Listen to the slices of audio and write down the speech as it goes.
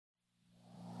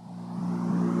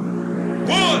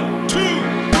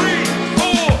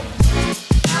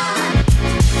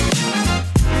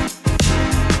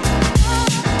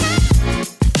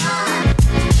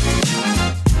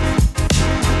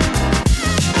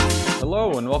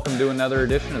Hello, and welcome to another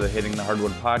edition of the Hitting the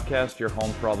Hardwood podcast, your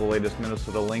home for all the latest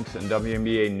Minnesota Lynx and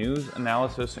WNBA news,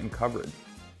 analysis, and coverage.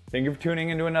 Thank you for tuning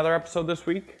into another episode this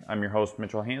week. I'm your host,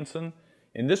 Mitchell Hansen.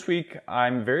 And this week,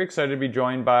 I'm very excited to be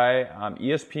joined by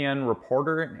ESPN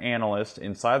reporter and analyst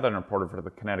and sideline reporter for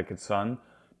the Connecticut Sun,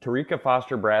 Terrika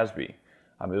Foster-Brasby.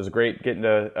 It was great getting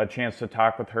a chance to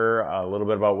talk with her a little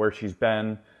bit about where she's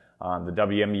been, the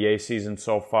WNBA season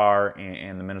so far,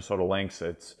 and the Minnesota Lynx.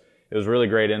 It was really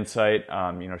great insight.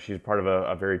 She's part of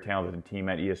a very talented team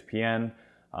at ESPN,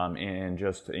 and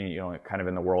just kind of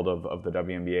in the world of the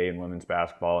WNBA and women's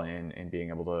basketball, and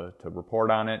being able to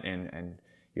report on it. And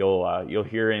you'll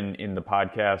hear in the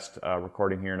podcast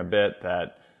recording here in a bit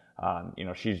that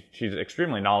she's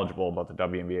extremely knowledgeable about the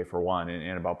WNBA for one,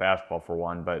 and about basketball for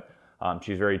one. But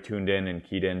she's very tuned in and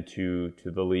keyed into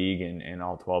the league and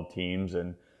all 12 teams.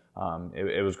 And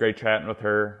it was great chatting with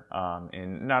her,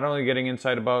 and not only getting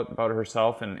insight about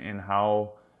herself and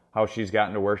how she's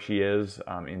gotten to where she is,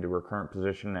 into her current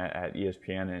position at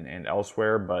ESPN and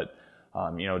elsewhere, but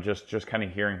just kind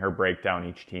of hearing her break down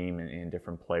each team and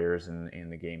different players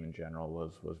and the game in general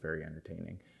was very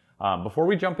entertaining. Before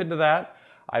we jump into that,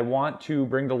 I want to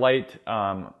bring to light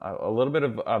a little bit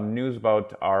of news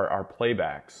about our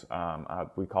playbacks.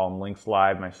 We call them Lynx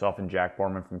Live, myself and Jack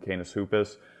Borman from Canis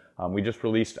Hoopus. We just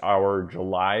released our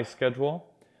July schedule.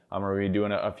 We're going to be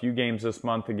doing a few games this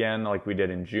month again, like we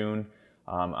did in June.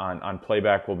 On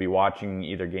playback, we'll be watching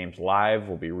either games live,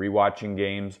 we'll be rewatching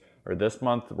games, or this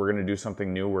month we're going to do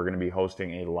something new. We're going to be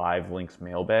hosting a live Lynx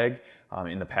mailbag.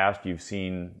 In the past, you've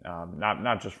seen,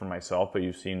 not just from myself, but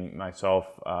you've seen myself,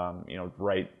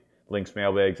 write Lynx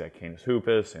mailbags at Canis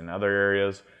Hoopus and other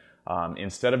areas.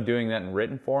 Instead of doing that in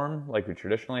written form, like we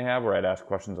traditionally have, where I'd ask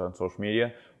questions on social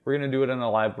media, we're going to do it in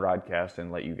a live broadcast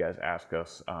and let you guys ask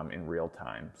us in real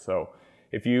time. So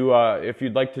if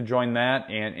you'd like to join that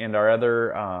and our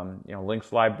other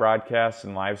Lynx live broadcasts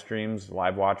and live streams,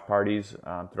 live watch parties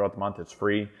throughout the month, it's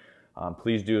free.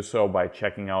 Please do so by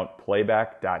checking out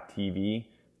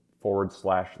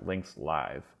playback.tv/Lynx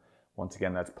Live. Once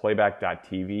again, that's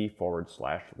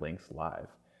playback.tv/Lynx Live.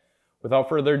 Without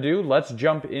further ado, let's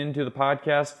jump into the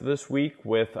podcast this week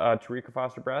with Terrika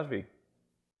Foster-Brasby.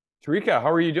 Terrika, how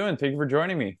are you doing? Thank you for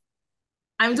joining me.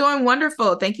 I'm doing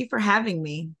wonderful. Thank you for having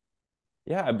me.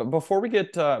 Yeah, but before we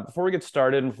get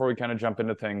started and before we kind of jump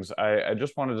into things, I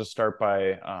just wanted to start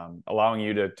by allowing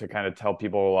you to kind of tell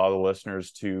people, a lot of the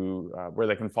listeners, to where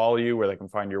they can follow you, where they can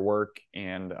find your work,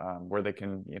 and where they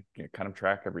can kind of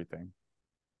track everything.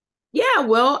 Yeah,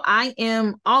 well, I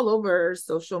am all over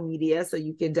social media, so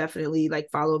you can definitely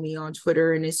follow me on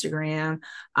Twitter and Instagram.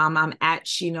 I'm at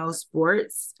She Knows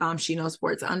Sports, She Knows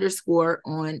Sports _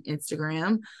 on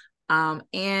Instagram.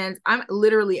 And I'm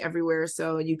literally everywhere,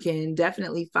 so you can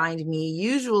definitely find me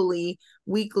usually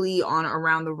weekly on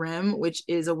Around the Rim, which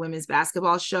is a women's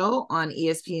basketball show on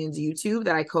ESPN's YouTube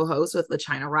that I co-host with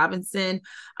LaChina Robinson.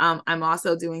 I'm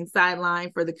also doing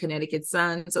Sideline for the Connecticut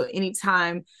Sun. So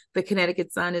anytime the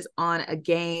Connecticut Sun is on a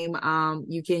game,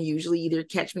 you can usually either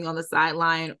catch me on the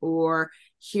sideline or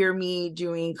hear me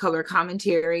doing color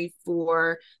commentary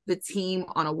for the team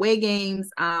on away games.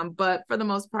 But for the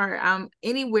most part,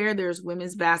 anywhere there's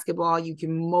women's basketball, you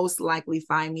can most likely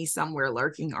find me somewhere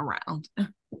lurking around.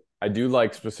 I do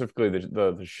like specifically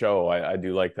the show. I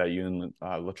do like that you and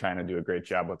LaChina do a great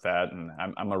job with that, and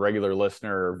I'm a regular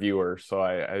listener or viewer, so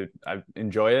I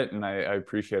enjoy it, and I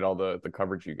appreciate all the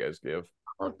coverage you guys give.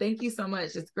 Oh, thank you so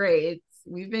much. It's great.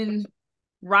 We've been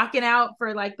rocking out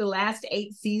for the last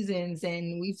 8 seasons,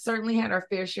 and we've certainly had our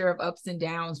fair share of ups and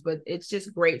downs, but it's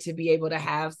just great to be able to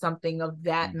have something of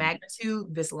that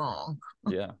magnitude this long.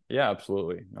 Yeah,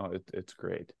 absolutely. No, it's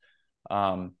great.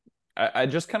 I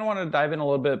just kind of want to dive in a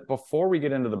little bit before we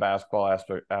get into the basketball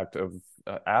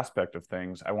aspect of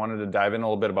things. I wanted to dive in a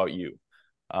little bit about you.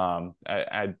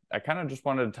 I kind of just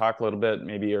wanted to talk a little bit,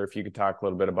 maybe, or if you could talk a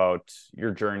little bit about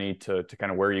your journey to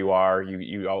kind of where you are.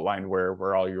 You outlined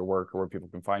where all your work, or where people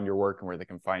can find your work and where they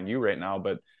can find you right now,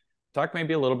 but talk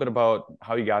maybe a little bit about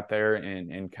how you got there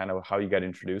and kind of how you got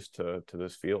introduced to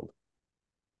this field.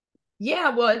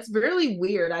 Yeah, well, it's really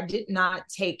weird. I did not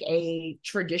take a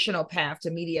traditional path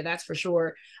to media, that's for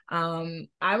sure.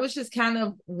 I was just kind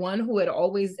of one who had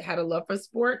always had a love for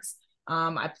sports.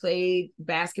 I played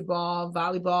basketball,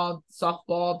 volleyball,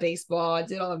 softball, baseball. I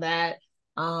did all of that.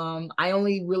 I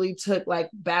only really took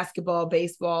basketball,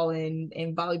 baseball,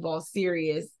 and volleyball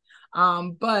serious.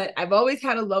 But I've always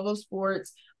had a love of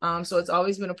sports. So it's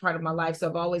always been a part of my life. So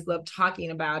I've always loved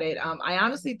talking about it. I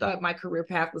honestly thought my career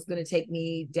path was going to take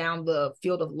me down the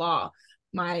field of law.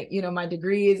 My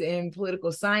degree is in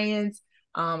political science.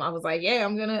 I was like, yeah,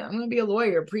 I'm gonna be a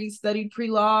lawyer, studied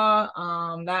pre-law.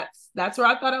 That's what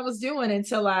I thought I was doing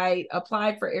until I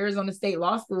applied for Arizona State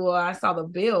Law School. I saw the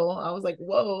bill. I was like,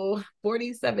 whoa,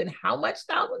 47, how much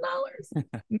 $1,000?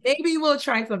 Maybe we'll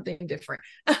try something different.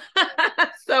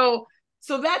 so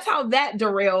that's how that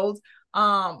derailed.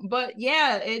 But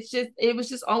yeah, it was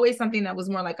just always something that was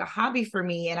more like a hobby for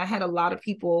me. And I had a lot of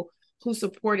people who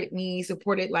supported me,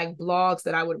 supported like blogs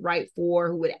that I would write for,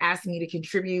 who would ask me to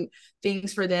contribute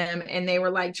things for them. And they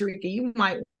were like, Terrika, you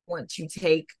might want to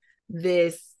take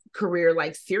this career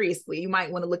like seriously. You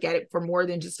might want to look at it for more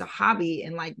than just a hobby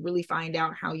and like really find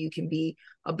out how you can be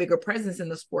a bigger presence in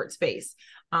the sports space.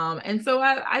 And so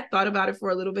I thought about it for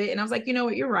a little bit and I was like, you know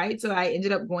what, you're right. So I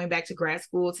ended up going back to grad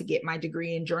school to get my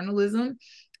degree in journalism.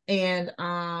 And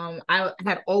I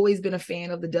had always been a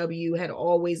fan of the W, had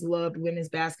always loved women's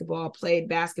basketball, played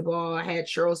basketball. I had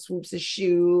Cheryl Swoops'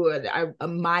 shoe. I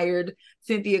admired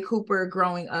Cynthia Cooper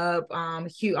growing up. I'm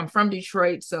from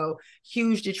Detroit, so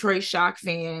huge Detroit Shock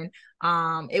fan.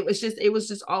 It was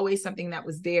just always something that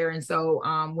was there. And so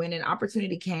when an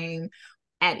opportunity came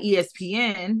at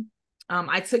ESPN,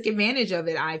 I took advantage of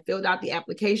it. I filled out the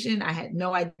application. I had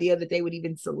no idea that they would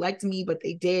even select me, but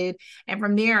they did. And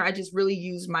from there, I just really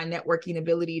used my networking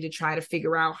ability to try to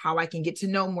figure out how I can get to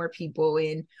know more people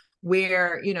and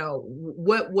where,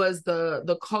 what was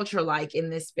the culture like in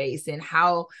this space and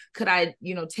how could I,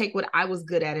 take what I was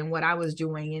good at and what I was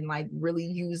doing and like really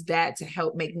use that to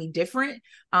help make me different,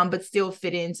 but still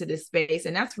fit into this space.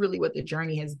 And that's really what the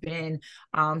journey has been.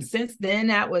 Since then,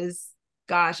 that was,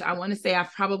 gosh, I want to say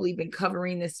I've probably been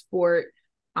covering this sport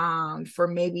for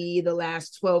maybe the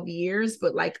last 12 years,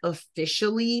 but like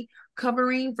officially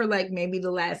covering for like maybe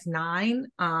the last 9,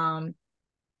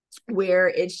 where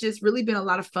it's just really been a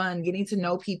lot of fun getting to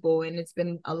know people. And it's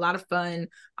been a lot of fun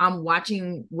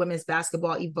watching women's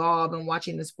basketball evolve and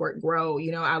watching the sport grow.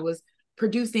 I was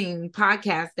producing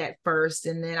podcasts at first,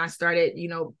 and then I started,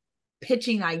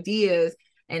 pitching ideas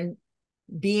and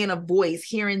being a voice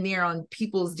here and there on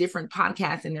people's different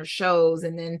podcasts and their shows.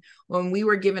 And then when we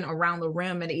were given Around the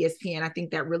Rim at ESPN, I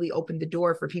think that really opened the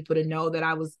door for people to know that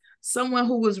I was someone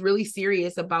who was really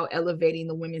serious about elevating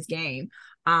the women's game,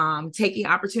 taking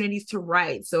opportunities to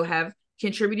write. So have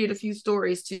contributed a few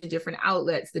stories to different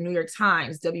outlets, the New York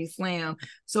Times, W Slam.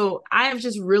 So I have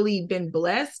just really been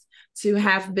blessed to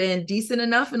have been decent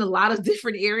enough in a lot of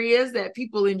different areas that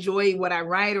people enjoy what I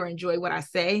write or enjoy what I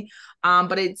say.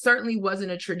 But it certainly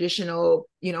wasn't a traditional,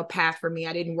 path for me.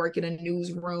 I didn't work in a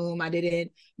newsroom. I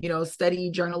didn't,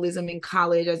 study journalism in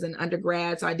college as an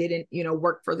undergrad. So I didn't,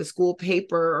 work for the school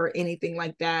paper or anything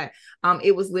like that.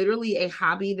 It was literally a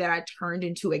hobby that I turned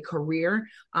into a career.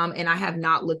 And I have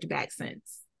not looked back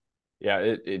since. Yeah,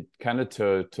 it kind of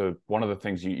to one of the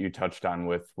things you touched on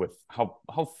with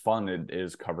how fun it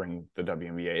is covering the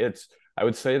WNBA. I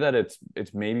would say that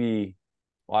it's maybe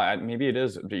it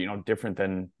is different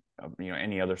than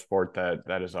any other sport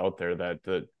that is out there,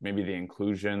 that maybe the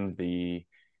inclusion, the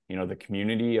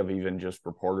community of even just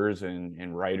reporters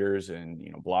and writers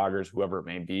and bloggers, whoever it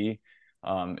may be.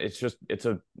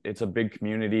 It's a big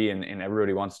community, and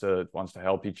everybody wants to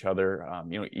help each other,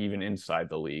 even inside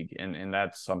the league. And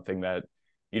that's something that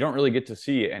you don't really get to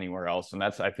see anywhere else. And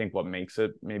that's, I think, what makes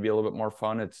it maybe a little bit more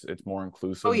fun. It's more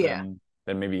inclusive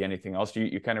than maybe anything else. Do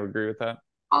you kind of agree with that?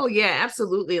 Oh yeah,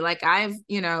 absolutely. Like I've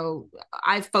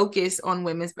focused on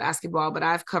women's basketball, but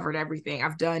I've covered everything.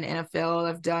 I've done NFL,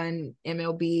 I've done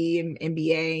MLB and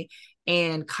NBA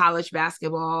and college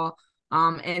basketball.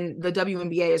 And the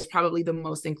WNBA is probably the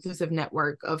most inclusive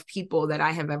network of people that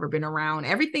I have ever been around.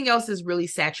 Everything else is really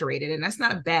saturated, and that's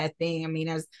not a bad thing. I mean,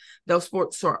 as those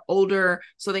sports are older,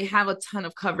 so they have a ton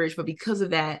of coverage, but because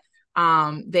of that,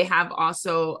 they have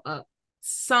also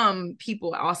some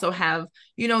people also have,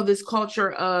 this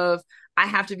culture of, I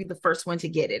have to be the first one to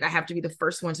get it. I have to be the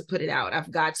first one to put it out.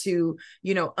 I've got to,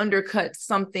 undercut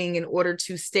something in order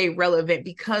to stay relevant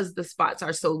because the spots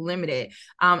are so limited.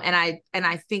 And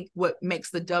I think what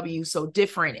makes the W so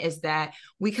different is that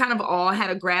we kind of all had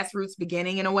a grassroots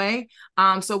beginning in a way.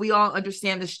 So we all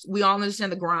understand this. We all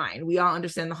understand the grind. We all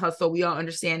understand the hustle. We all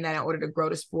understand that in order to grow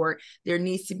the sport, there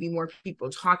needs to be more people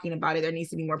talking about it. There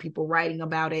needs to be more people writing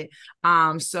about it.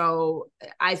 So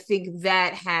I think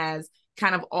that has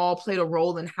kind of all played a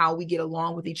role in how we get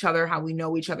along with each other, how we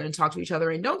know each other and talk to each other.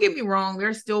 And don't get me wrong,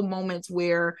 there's still moments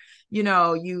where, you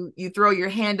know, you throw your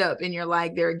hand up and you're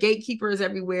like, there are gatekeepers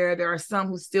everywhere. There are some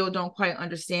who still don't quite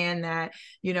understand that,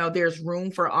 you know, there's room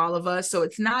for all of us. So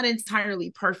it's not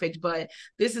entirely perfect, but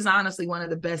this is honestly one of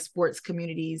the best sports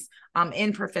communities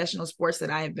in professional sports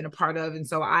that I have been a part of. And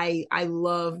so I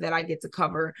love that I get to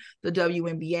cover the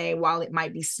WNBA. While it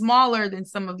might be smaller than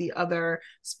some of the other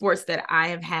sports that I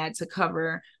have had to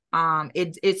cover,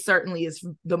 it certainly is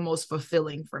the most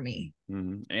fulfilling for me.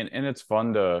 Mm-hmm. And it's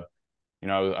fun to, you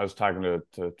know, I was talking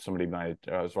to somebody,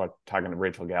 I was talking to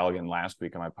Rachel Galligan last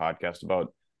week on my podcast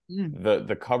about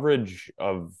the coverage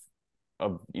of,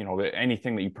 you know,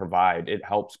 anything that you provide. It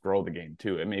helps grow the game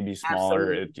too. It may be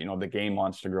smaller. You know, the game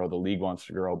wants to grow, the league wants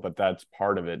to grow, but that's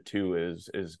part of it too,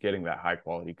 is getting that high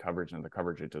quality coverage and the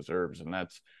coverage it deserves. And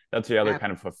that's the other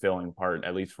kind of fulfilling part,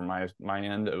 at least from my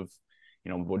end of,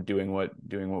 you know, doing what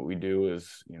we do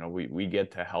is, you know, we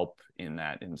get to help in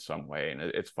that in some way. And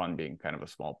it's fun being kind of a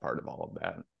small part of all of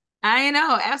that. I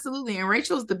know, absolutely. And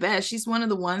Rachel's the best. She's one of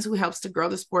the ones who helps to grow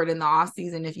the sport in the off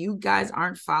season. If you guys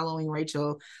aren't following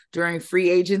Rachel during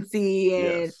free agency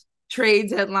and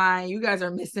trade deadline, you guys are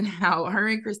missing out. Her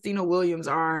and Christina Williams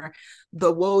are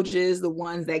the Wojs, the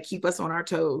ones that keep us on our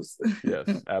toes. Yes,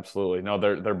 absolutely. No,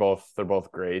 they're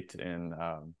both great. And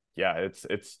yeah,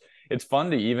 it's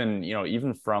fun to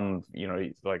even from, you know,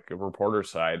 like a reporter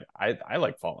side, I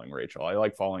like following Rachel. I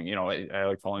like following, you know, I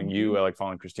like following you. I like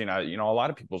following Christina. You know, a lot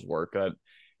of people's work that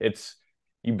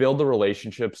you build the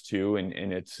relationships too, and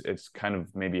it's kind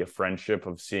of maybe a friendship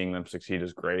of seeing them succeed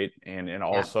is great, and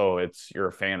also you're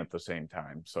a fan at the same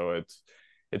time. So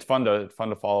it's fun to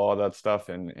follow all that stuff,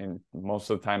 and most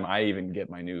of the time I even get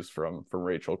my news from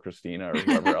Rachel, Christina, or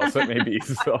whoever else it may be.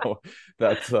 So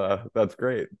that's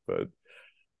great. But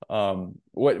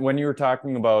when you were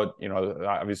talking about, you know,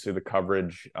 obviously the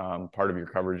coverage, part of your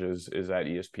coverage is at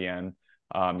ESPN.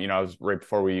 You know, I was right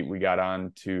before we got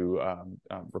on to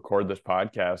record this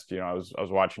podcast. You know, I was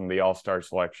watching the All-Star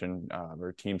selection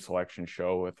or team selection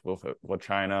show with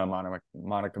LaChina,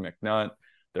 Monica McNutt.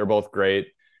 They're both great.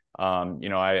 You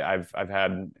know, I've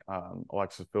had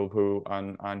Alexis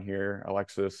Philippou on here,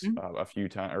 Alexis, a few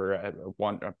times, or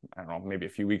one, I don't know, maybe a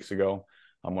few weeks ago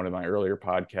on one of my earlier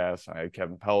podcasts. I had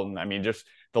Kevin Pelton. I mean, just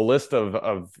the list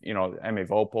of you know, Emma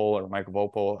Vopel or Michael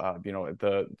Vopel, you know,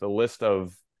 the list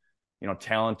of, you know,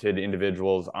 talented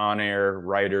individuals, on air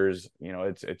writers. You know,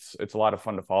 it's a lot of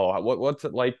fun to follow. What's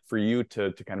it like for you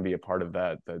to kind of be a part of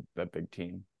that big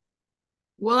team?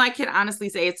 Well, I can honestly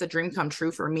say it's a dream come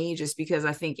true for me, just because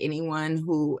I think anyone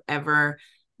who ever,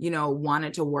 you know,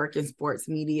 wanted to work in sports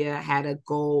media had a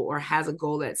goal or has a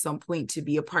goal at some point to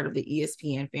be a part of the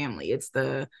ESPN family. It's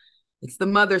the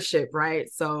mothership,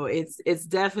 right? So it's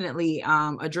definitely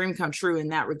a dream come true in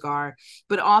that regard.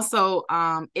 But also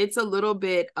it's a little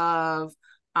bit of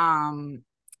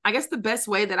I guess the best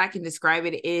way that I can describe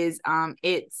it is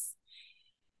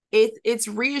it's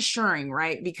reassuring,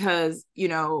 right? Because, you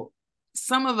know,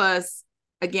 some of us,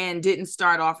 again, didn't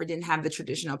start off or didn't have the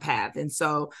traditional path. And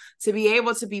so to be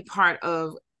able to be part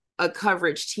of a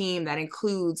coverage team that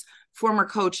includes former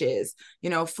coaches, you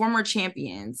know, former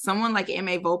champions, someone like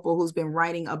Emma Vopel, who's been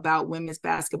writing about women's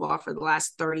basketball for the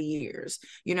last 30 years,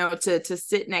 you know, to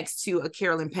sit next to a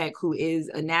Carolyn Peck, who is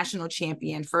a national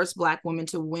champion, first Black woman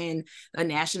to win a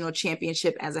national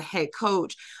championship as a head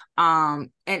coach,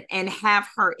 and have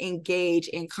her engage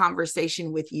in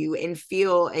conversation with you and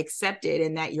feel accepted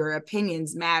and that your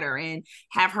opinions matter, and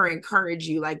have her encourage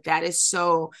you. Like, that is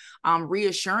so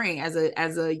reassuring as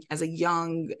a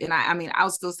young, and I mean,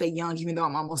 I'll still say young, even though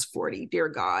I'm almost 40, dear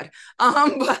God.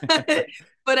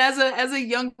 But as a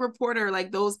young reporter,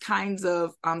 like those kinds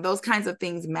of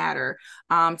things matter.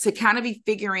 To kind of be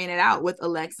figuring it out with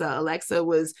Alexa. Alexa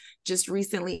was just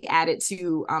recently added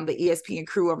to the ESPN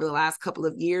crew over the last couple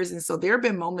of years. And so there have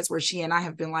been moments where she and I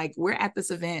have been like, we're at this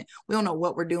event, we don't know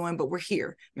what we're doing, but we're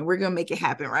here and we're going to make it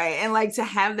happen. Right. And like, to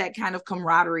have that kind of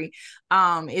camaraderie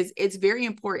it's very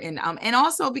important. And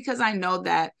also because I know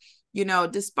that, you know,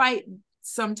 despite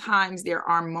sometimes there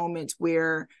are moments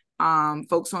where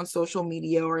folks on social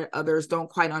media or others don't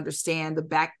quite understand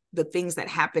the things that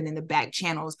happen in the back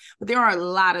channels, but there are a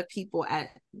lot of people at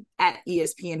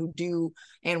ESPN who do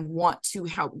and want to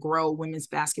help grow women's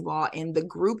basketball. And the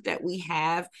group that we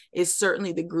have is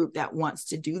certainly the group that wants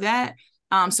to do that.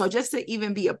 So just to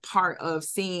even be a part of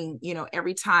seeing, you know,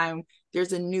 every time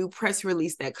there's a new press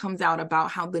release that comes out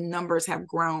about how the numbers have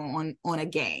grown on a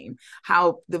game,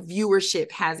 how the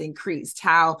viewership has increased,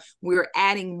 how we're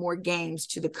adding more games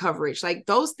to the coverage. Like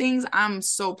those things I'm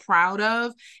so proud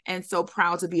of and so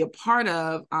proud to be a part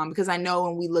of, because I know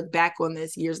when we look back on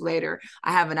this years later,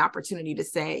 I have an opportunity to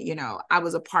say, you know, I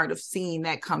was a part of seeing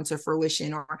that come to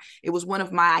fruition, or it was one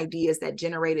of my ideas that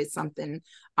generated something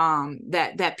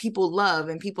that people love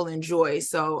and people enjoy.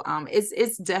 So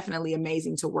it's definitely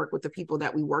amazing to work with the people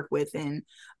that we work with, and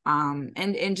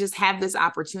just have this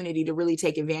opportunity to really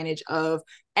take advantage of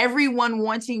everyone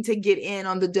wanting to get in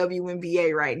on the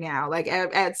WNBA right now. Like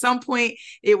at some point,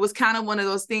 it was kind of one of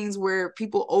those things where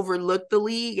people overlooked the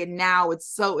league, and now it's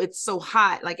so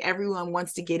hot. Like everyone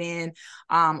wants to get in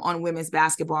on women's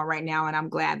basketball right now, and I'm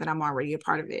glad that I'm already a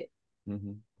part of it.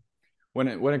 Mm-hmm. When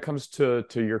it comes to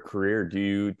your career,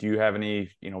 do you have any,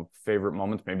 you know, favorite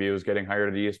moments? Maybe it was getting hired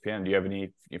at ESPN. Do you have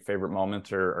any favorite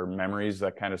moments or memories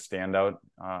that kind of stand out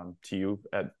to you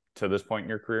to this point in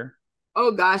your career?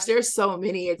 Oh gosh, there's so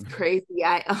many. It's crazy.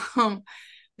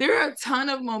 There are a ton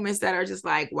of moments that are just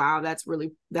like, wow, that's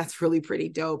really pretty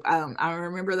dope. I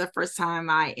remember the first time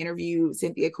I interviewed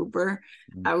Cynthia Cooper.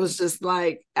 I was just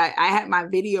like, I had my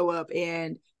video up,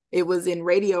 and it was in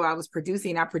radio I was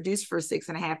producing. I produced for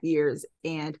 6.5 years.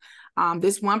 And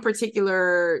this one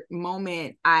particular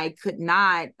moment, I could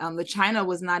not, the China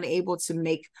was not able to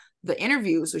make the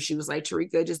interview. So she was like,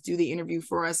 Terrika, just do the interview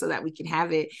for us so that we can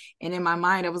have it. And in my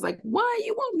mind, I was like, what?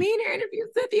 You want me to interview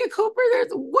Cynthia Cooper?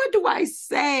 What do I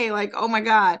say? Like, oh my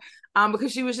God.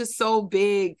 Because she was just so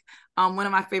big. One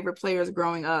of my favorite players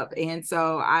growing up. And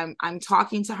so I'm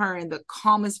talking to her in the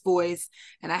calmest voice,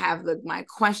 and I have my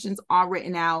questions all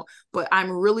written out, but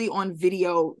I'm really on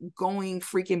video going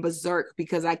freaking berserk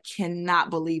because I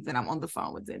cannot believe that I'm on the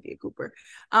phone with Cynthia Cooper.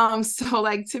 So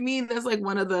like, to me, that's like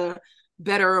one of the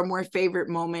better or more favorite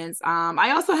moments.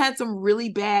 I also had some really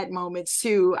bad moments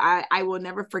too. I will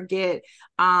never forget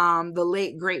the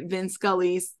late great Vin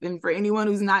Scully. And for anyone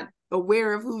who's not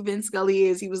aware of who Vin Scully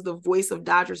is, he was the voice of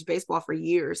Dodgers baseball for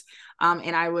years.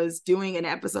 And I was doing an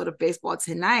episode of Baseball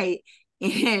Tonight,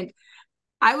 and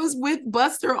I was with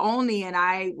Buster Olney, and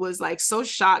I was like so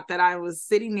shocked that I was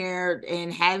sitting there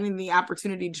and having the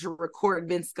opportunity to record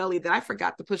Vin Scully that I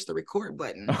forgot to push the record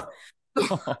button.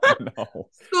 Oh, no.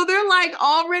 So they're like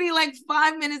already like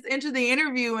 5 minutes into the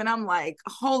interview, and I'm like,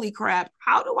 holy crap,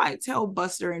 how do I tell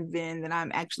Buster and Vin that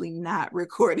I'm actually not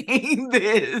recording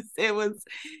this?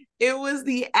 It was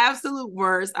the absolute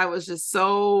worst. I was just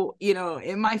so,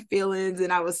 in my feelings,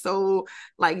 and I was so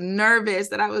like nervous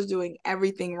that I was doing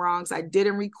everything wrong. So I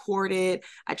didn't record it.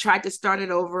 I tried to start it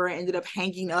over, ended up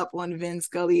hanging up on Vin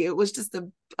Scully. It was just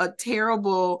a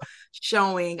terrible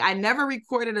showing. I never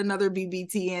recorded another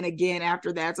BBTN again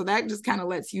after that. So that just kind of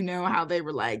lets you know how they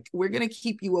were like, we're going to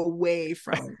keep you away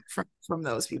from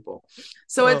those people.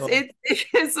 So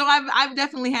it's so I've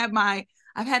definitely had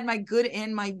I've had my good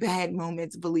and my bad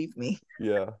moments, believe me.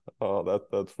 Yeah. Oh,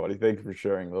 that's funny. Thank you for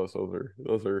sharing those.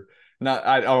 Those are not,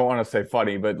 I don't want to say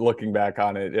funny, but looking back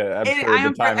on it, yeah, I'm sure at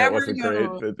the time it wasn't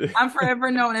great. I'm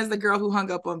forever known as the girl who hung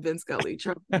up on Vin Scully.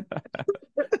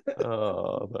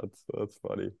 Oh, that's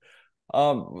funny.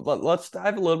 Let's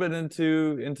dive a little bit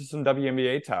into some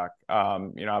WNBA talk.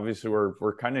 Obviously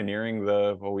we're kind of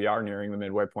we are nearing the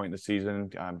midway point in the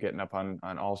season, getting up on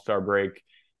All-Star break.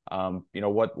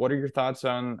 What are your thoughts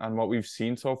on what we've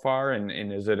seen so far,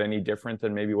 and is it any different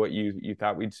than maybe what you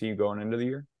thought we'd see going into the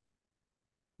year?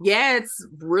 Yeah, it's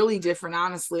really different,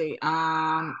 honestly.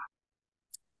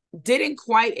 Didn't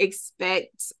quite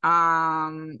expect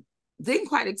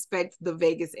the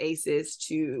Vegas Aces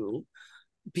to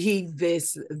be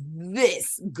this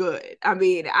good. I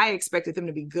mean, I expected them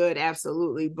to be good,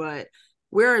 absolutely, but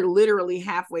we're literally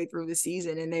halfway through the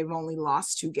season and they've only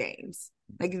lost 2 games.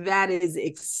 Like, that is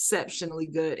exceptionally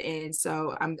good. And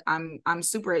so I'm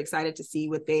super excited to see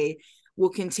what they will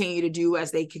continue to do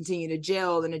as they continue to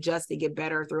gel and adjust and get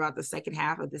better throughout the second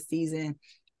half of the season.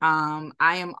 I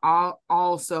am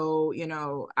also,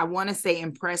 I want to say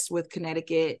impressed with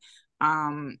Connecticut.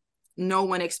 No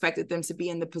one expected them to be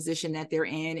in the position that they're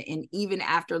in. And even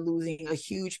after losing a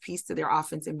huge piece to their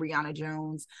offense in Brianna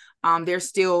Jones, they're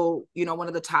still, one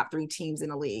of the top 3 teams in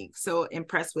the league. So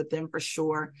impressed with them for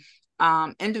sure.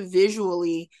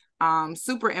 Individually,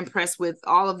 super impressed with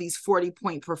all of these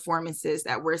 40-point performances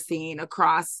that we're seeing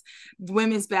across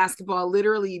women's basketball.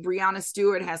 Literally, Breanna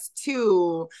Stewart has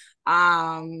 2,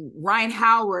 Ryan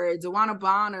Howard, DeWanna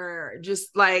Bonner,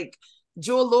 just like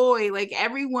Jewel Lloyd, like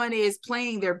everyone is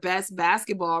playing their best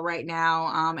basketball right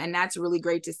now. And that's really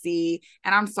great to see.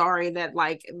 And I'm sorry that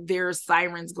like there's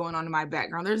sirens going on in my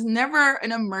background. There's never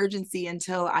an emergency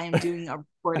until I am doing a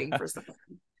recording for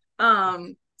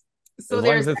something. So As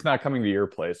long there's as it's not coming to your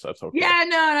place, that's okay. yeah,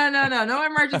 no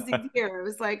emergencies here. It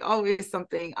was like always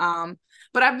something.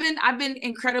 But I've been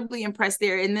incredibly impressed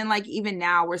there. And then like even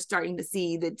now we're starting to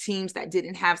see the teams that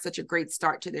didn't have such a great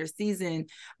start to their season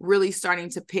really starting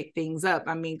to pick things up.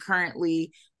 I mean,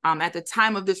 currently, at the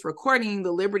time of this recording,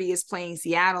 the Liberty is playing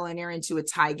Seattle and they're into a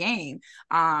tie game.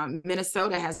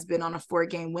 Minnesota has been on a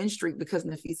 4-game win streak because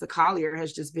Nafisa Collier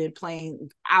has just been playing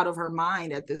out of her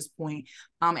mind at this point.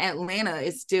 Atlanta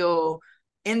is still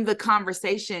in the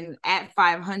conversation at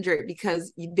 500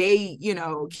 because they, you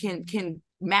know, can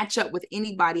match up with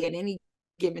anybody at any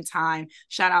given time.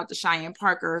 Shout out to Cheyenne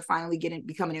Parker finally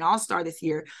becoming an all-star this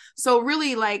year. So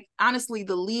really, like, honestly,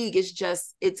 the league is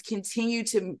just, it's continued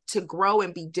to grow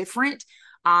and be different.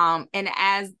 And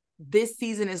as this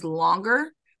season is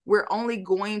longer, we're only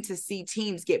going to see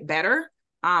teams get better.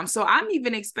 So I'm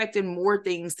even expecting more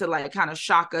things to like kind of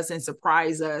shock us and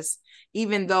surprise us,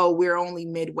 even though we're only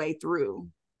midway through.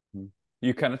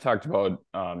 You kind of talked about,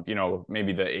 you know,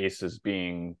 maybe the Aces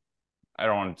being, I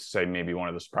don't want to say maybe one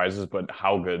of the surprises, but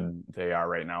how good they are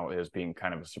right now is being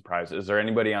kind of a surprise. Is there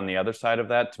anybody on the other side of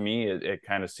that? To me, it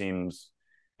kind of seems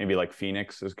maybe like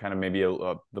Phoenix is kind of maybe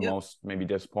the most maybe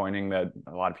disappointing, that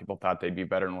a lot of people thought they'd be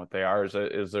better than what they are.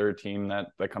 Is there a team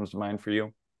that comes to mind for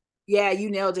you? Yeah, you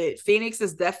nailed it. Phoenix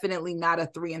is definitely not a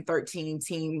 3-13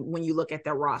 team when you look at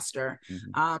their roster.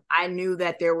 Mm-hmm. I knew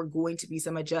that there were going to be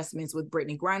some adjustments with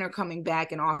Brittany Griner coming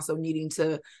back and also needing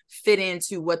to fit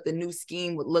into what the new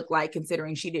scheme would look like,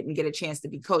 considering she didn't get a chance to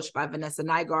be coached by Vanessa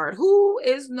Nygaard, who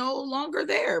is no longer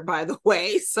there, by the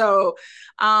way. So,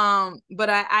 but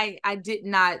I did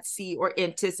not see or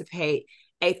anticipate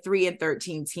a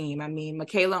 3-13 team. I mean,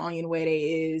 Michaela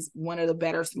Onyenwere is one of the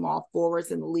better small forwards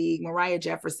in the league. Mariah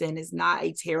Jefferson is not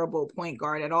a terrible point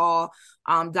guard at all.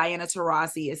 Diana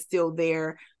Taurasi is still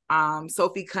there.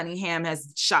 Sophie Cunningham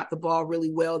has shot the ball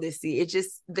really well this year. It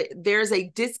just, there's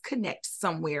a disconnect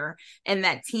somewhere in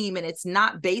that team, and it's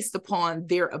not based upon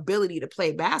their ability to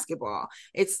play basketball.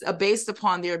 It's based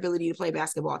upon their ability to play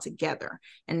basketball together.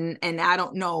 And I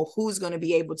don't know who's going to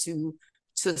be able to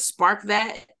spark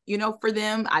that, you know, for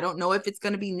them. I don't know if it's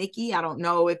going to be Nikki. I don't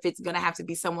know if it's going to have to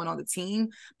be someone on the team,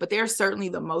 but they're certainly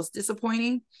the most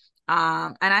disappointing.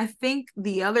 And I think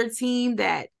the other team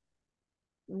that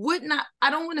would not, I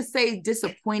don't want to say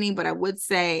disappointing, but I would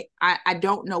say I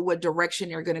don't know what direction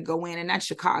they're going to go in, and that's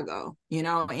Chicago, you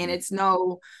know, and it's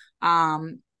not,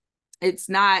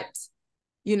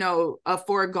 you know, a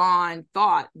foregone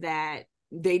thought that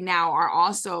they now are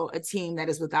also a team that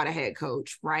is without a head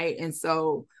coach, right? And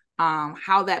so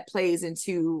how that plays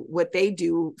into what they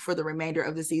do for the remainder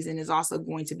of the season is also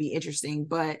going to be interesting.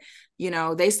 But, you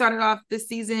know, they started off this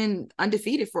season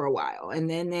undefeated for a while, and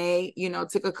then they, you know,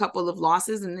 took a couple of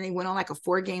losses, and then they went on like a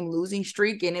 4-game losing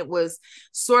streak. And it was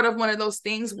sort of one of those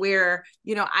things where,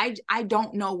 you know, I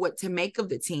don't know what to make of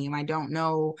the team. I don't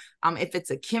know if it's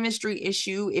a chemistry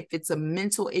issue, if it's a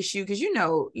mental issue, because, you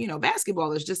know,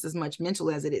 basketball is just as much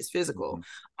mental as it is physical.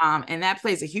 And that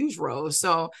plays a huge role.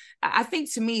 So I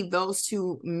think to me, those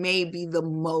two may be the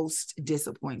most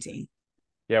disappointing.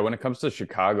 Yeah, when it comes to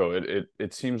Chicago,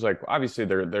 it seems like obviously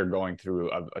they're going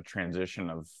through a transition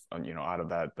of, you know, out of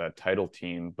that title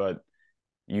team, but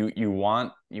you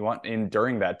want in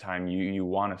during that time you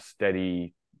want a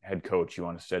steady head coach, you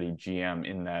want a steady GM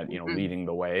in that, you know, leading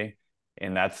the way.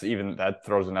 And that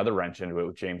throws another wrench into it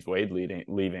with James Wade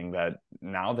leaving, that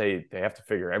now they have to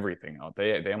figure everything out.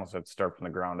 They almost have to start from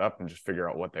the ground up and just figure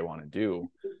out what they want to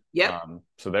do. Yep.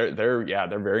 So they're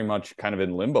very much kind of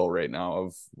in limbo right now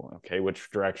of, okay, which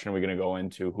direction are we going to go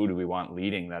into? Who do we want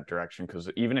leading that direction? Because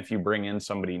even if you bring in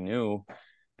somebody new,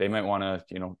 they might want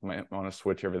to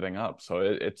switch everything up. So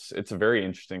it's a very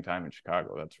interesting time in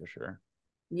Chicago, that's for sure.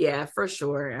 Yeah, for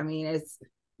sure. I mean, it's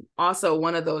also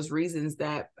one of those reasons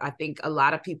that I think a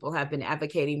lot of people have been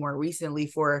advocating more recently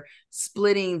for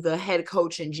splitting the head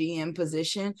coach and GM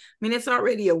position. I mean, it's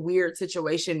already a weird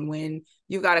situation when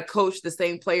you got to coach the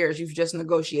same players you've just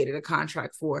negotiated a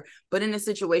contract for. But in a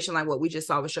situation like what we just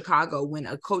saw with Chicago, when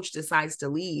a coach decides to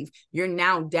leave, you're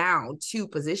now down 2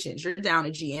 positions. You're down a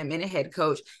GM and a head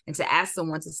coach. And to ask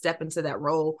someone to step into that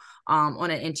role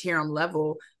on an interim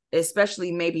level,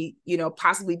 especially maybe, you know,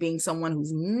 possibly being someone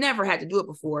who's never had to do it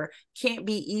before, can't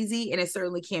be easy. And it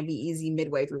certainly can't be easy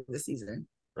midway through the season.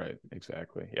 Right.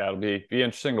 Exactly. Yeah. It'll be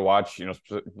interesting to watch, you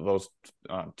know, those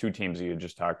 2 teams that you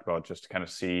just talked about, just to kind of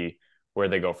see where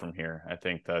they go from here. I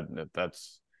think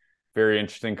that's very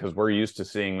interesting because we're used to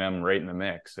seeing them right in the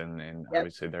mix, and Yep.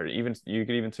 obviously they're even. You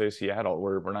could even say Seattle.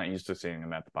 We're not used to seeing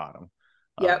them at the bottom.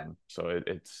 Yep. So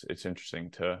it's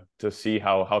interesting to see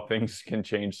how things can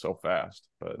change so fast.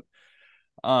 But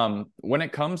when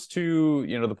it comes to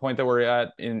the point that we're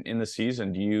at in the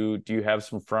season, do you have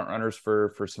some front runners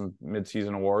for some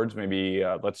midseason awards? Maybe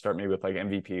let's start maybe with like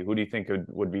MVP. Who do you think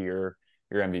would be your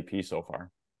MVP so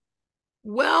far?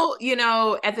 Well,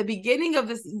 at the beginning of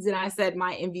the season, I said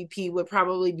my MVP would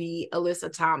probably be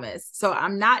Alyssa Thomas. So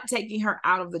I'm not taking her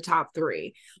out of the top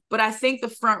three, but I think the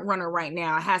front runner right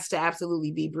now has to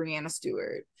absolutely be Brianna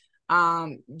Stewart.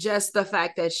 Just the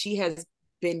fact that she has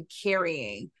been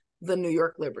carrying the New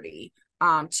York Liberty,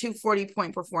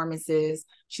 240-point performances.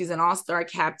 She's an all-star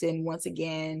captain once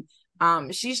again.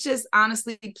 She's just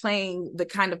honestly playing the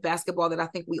kind of basketball that I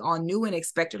think we all knew and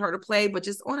expected her to play, but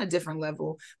just on a different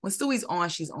level. When Stewie's on,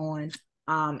 she's on.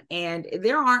 And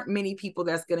there aren't many people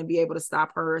that's going to be able to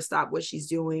stop her or stop what she's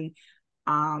doing.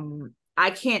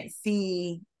 I can't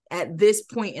see at this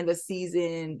point in the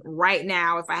season right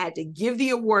now, if I had to give the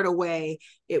award away,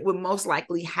 it would most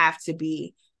likely have to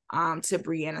be to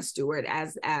Brianna Stewart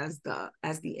as the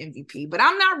MVP. But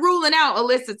I'm not ruling out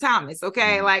Alyssa Thomas.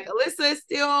 Okay. Mm-hmm. Like Alyssa is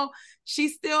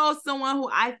she's still someone who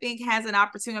I think has an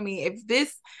opportunity. I mean, if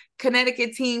this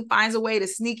Connecticut team finds a way to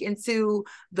sneak into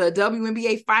the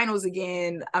WNBA finals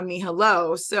again, I mean,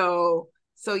 hello. So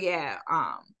yeah,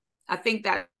 I think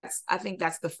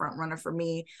that's the front runner for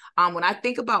me. When I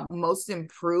think about most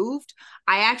improved,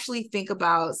 I actually think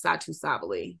about Satu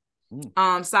Sabali.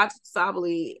 Satu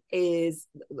Sabali is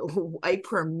a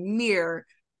premier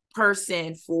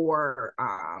person for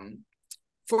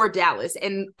Dallas.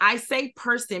 And I say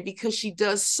person because she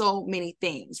does so many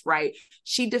things, right?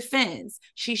 She defends,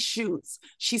 she shoots,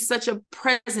 she's such a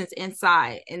presence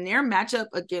inside. In their matchup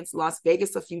against Las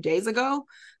Vegas a few days ago,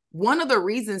 one of the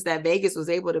reasons that Vegas was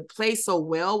able to play so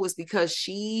well was because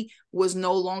she was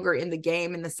no longer in the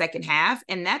game in the second half.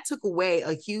 And that took away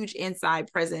a huge inside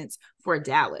presence for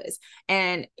Dallas.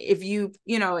 And if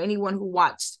anyone who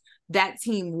watched that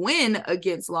team win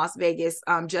against Las Vegas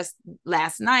just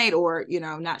last night, or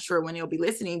not sure when they'll be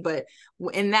listening, but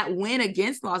in that win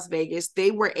against Las Vegas,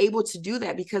 they were able to do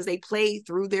that because they played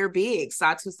through their bigs,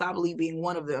 Satu Sabali being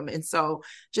one of them. And so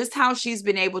just how she's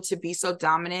been able to be so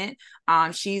dominant,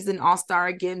 she's an all-star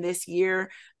again this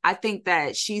year. I think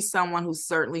that she's someone who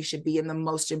certainly should be in the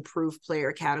most improved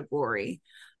player category.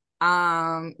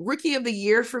 Rookie of the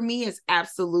year for me is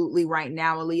absolutely right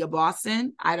now Aaliyah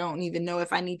Boston. I don't even know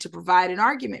if I need to provide an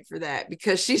argument for that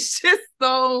because she's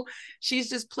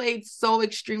just played so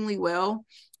extremely well.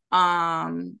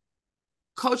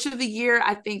 Coach of the year,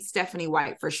 I think Stephanie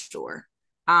White for sure.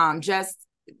 Just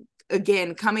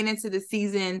again, coming into the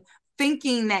season,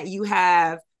 thinking that you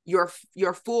have your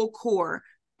full core,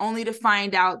 only to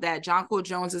find out that Jonquil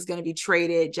Jones is going to be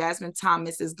traded. Jasmine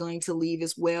Thomas is going to leave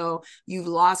as well. You've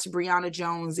lost Brianna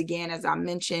Jones again, as I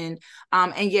mentioned.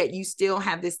 And yet you still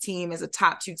have this team as a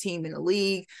top 2 team in the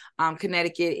league.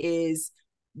 Connecticut is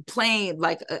playing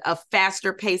like a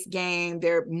faster paced game.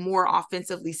 They're more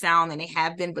offensively sound than they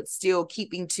have been, but still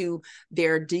keeping to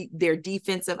their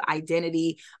defensive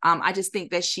identity. I just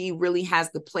think that she really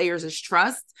has the players'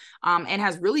 trust, and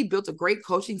has really built a great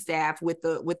coaching staff with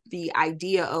the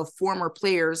idea of former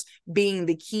players being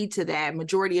the key to that.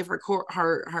 Majority of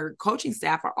her coaching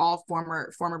staff are all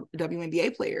former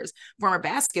WNBA players, former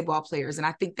basketball players, and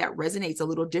I think that resonates a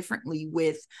little differently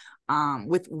with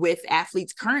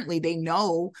athletes currently. They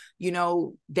know,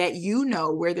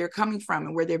 that where they're coming from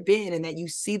and where they've been, and that you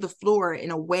see the floor in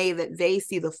a way that they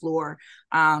see the floor.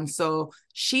 So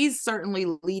she's certainly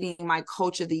leading my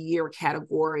coach of the year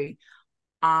category.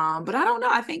 But I don't know.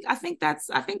 I think that's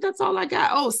all I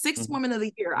got. Oh, 6 women of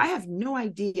the year. I have no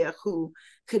idea who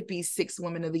could be 6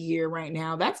 women of the year right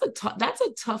now. That's a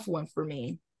tough one for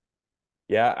me.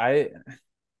 Yeah, I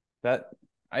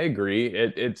agree.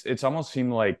 It's almost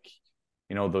seemed like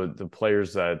the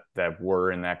players that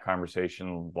were in that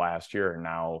conversation last year are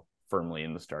now firmly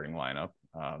in the starting lineup.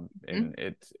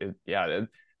 And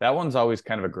that one's always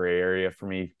kind of a gray area for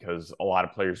me because a lot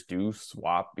of players do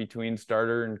swap between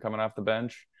starter and coming off the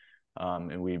bench.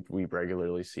 And we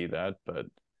regularly see that. But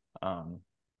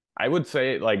I would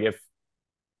say, like, if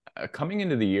coming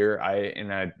into the year,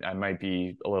 I might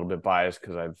be a little bit biased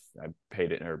because I've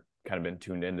paid it or kind of been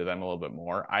tuned into them a little bit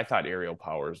more. I thought Ariel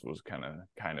Powers was kind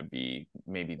of be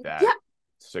maybe that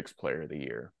 6th player of the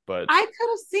year, but I could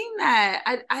have seen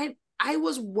that. I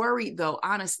was worried though,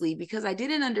 honestly, because I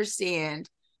didn't understand.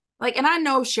 like, and I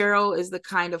know Cheryl is the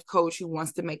kind of coach who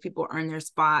wants to make people earn their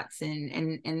spots,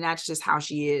 and that's just how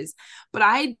she is. But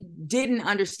I didn't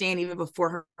understand even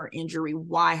before her injury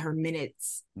why her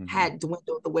minutes had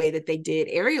dwindled the way that they did.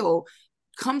 Ariel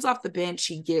comes off the bench,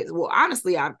 she gets, well,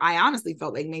 honestly, I honestly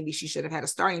felt like maybe she should have had a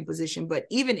starting position, but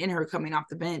even in her coming off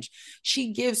the bench,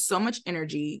 she gives so much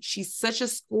energy. She's such a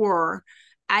scorer.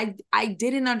 I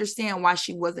didn't understand why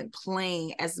she wasn't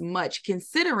playing as much,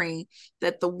 considering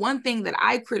that the one thing that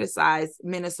I criticized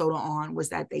Minnesota on was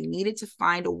that they needed to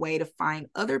find a way to find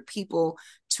other people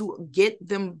to get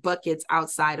them buckets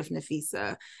outside of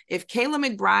Nafisa. If Kayla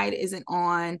McBride isn't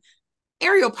on,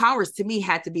 Aerial Powers to me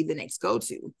had to be the next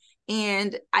go-to.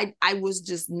 And I was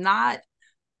just not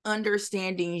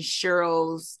understanding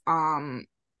Cheryl's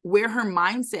where her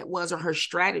mindset was or her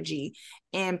strategy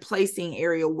and placing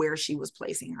Ariel where she was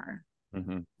placing her.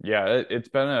 Yeah, it's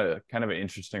been a kind of an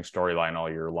interesting storyline all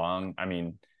year long. I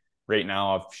mean, right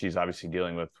now she's obviously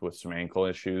dealing with some ankle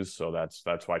issues, so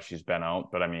that's why she's been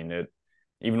out. But I mean,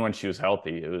 even when she was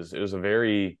healthy, it was a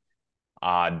very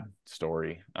odd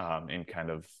story and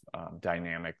kind of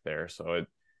dynamic there. So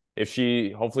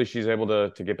hopefully she's able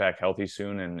to get back healthy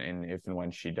soon, and if and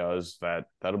when she does,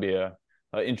 that'll be a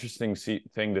interesting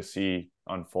thing to see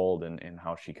unfold and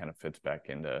how she kind of fits back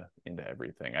into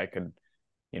everything. I could,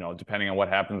 depending on what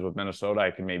happens with Minnesota,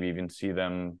 I could maybe even see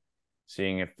them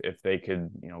seeing if they could,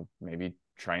 maybe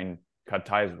try and cut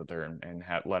ties with her and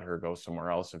let her go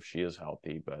somewhere else if she is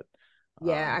healthy. But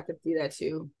yeah, I could see that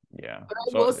too. Yeah. But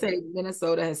I will say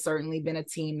Minnesota has certainly been a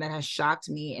team that has shocked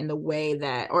me in the way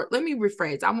that, or let me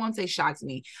rephrase, I won't say shocked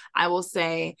me. I will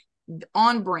say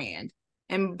on brand.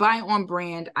 And by on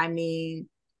brand, I mean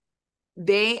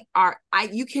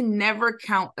you can never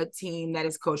count a team that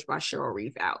is coached by Cheryl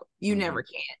Reeve out. You never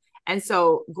can. And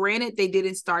so, granted, they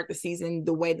didn't start the season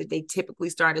the way that they typically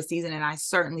start a season. And I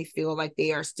certainly feel like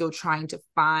they are still trying to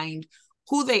find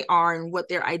who they are and what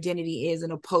their identity is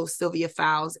in a post Sylvia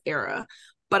Fowles era.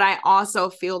 But I also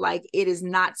feel like it is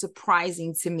not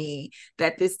surprising to me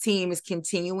that this team is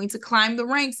continuing to climb the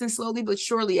ranks, and slowly but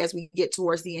surely, as we get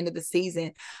towards the end of the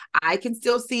season, I can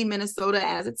still see Minnesota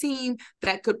as a team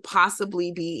that could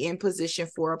possibly be in position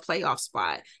for a playoff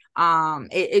spot.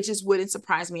 It just wouldn't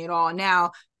surprise me at all.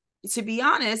 Now, to be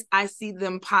honest, I see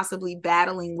them possibly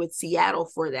battling with Seattle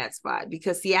for that spot,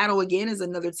 because Seattle, again, is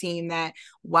another team that,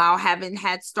 while haven't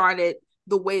had started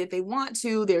the way that they want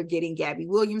to, they're getting Gabby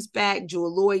Williams back.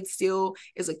 Jewel Lloyd still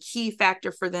is a key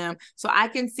factor for them. So I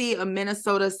can see a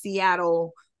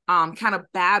Minnesota-Seattle kind of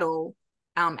battle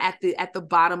at the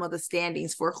bottom of the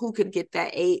standings for who could get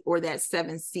that 8 or that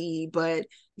 7 seed. But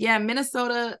yeah,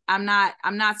 Minnesota, I'm not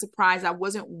surprised. I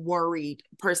wasn't worried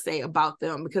per se about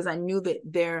them, because I knew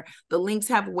that the Lynx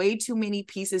have way too many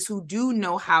pieces who do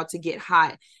know how to get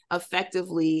hot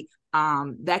effectively,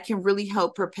 that can really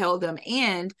help propel them,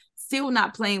 and still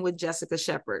not playing with Jessica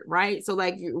Shepard, right? So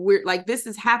like we're like, this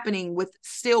is happening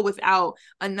without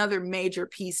another major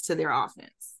piece to their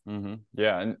offense.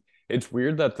 Yeah, and it's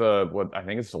weird that what I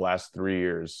think it's the last 3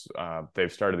 years,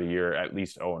 they've started the year at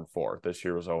least 0-4. This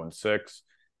year was 0-6,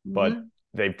 but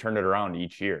they've turned it around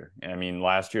each year. And I mean,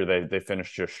 last year they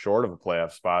finished just short of a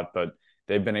playoff spot, but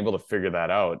they've been able to figure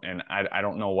that out. And I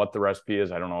don't know what the recipe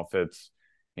is. I don't know if it's,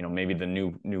 maybe the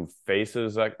new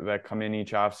faces that come in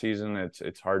each off season.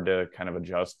 It's hard to kind of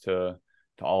adjust to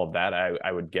all of that.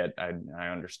 I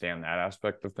understand that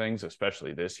aspect of things,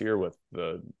 especially this year with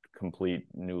the complete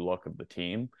new look of the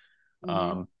team.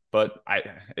 But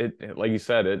like you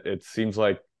said, it seems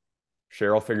like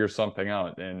Cheryl figures something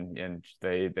out, and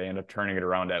they end up turning it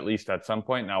around at least at some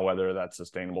point. Now, whether that's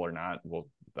sustainable or not, well,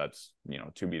 that's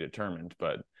to be determined.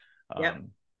 But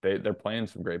they're playing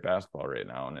some great basketball right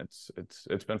now, and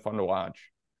it's been fun to watch.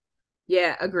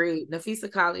 Yeah, agreed.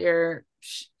 Nafisa Collier,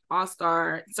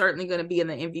 all-star, certainly going to be in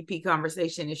the MVP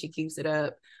conversation if she keeps it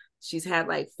up. She's had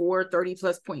like 4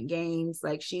 30-plus point games.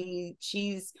 Like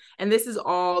she's, and this is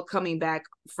all coming back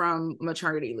from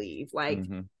maternity leave. Like,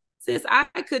 sis,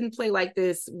 I couldn't play like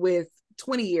this with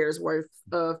 20 years worth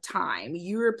of time.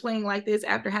 You're playing like this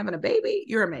after having a baby.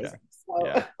 You're amazing.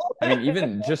 Yeah. I mean,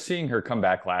 even just seeing her come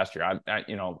back last year, I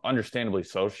understandably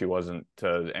so, she wasn't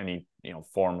to any,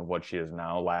 form of what she is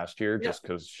now last year, just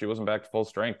because she wasn't back to full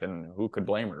strength, and who could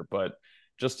blame her? But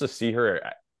just to see her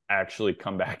actually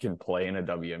come back and play in a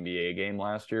WNBA game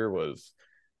last year was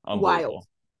unbelievable. Wild.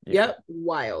 Yeah. Yep.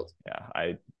 Wild. Yeah.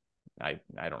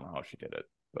 I don't know how she did it,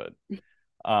 but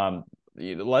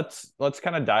let's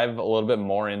kind of dive a little bit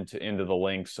more into the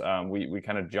Lynx. We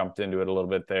kind of jumped into it a little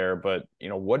bit there, but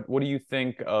what do you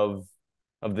think of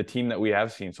the team that we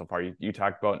have seen so far? You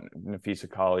talked about Nafisa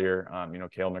Collier,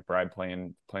 Kayla McBride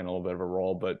playing a little bit of a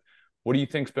role, but What do you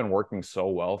think's been working so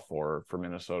well for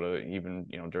Minnesota, even,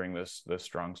 during this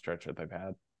strong stretch that they've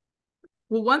had?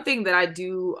 Well, one thing that I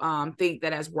do think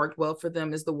that has worked well for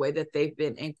them is the way that they've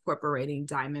been incorporating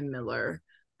Diamond Miller.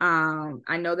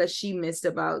 I know that she missed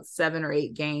about 7 or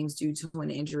 8 games due to an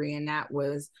injury, and that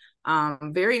was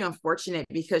very unfortunate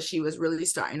because she was really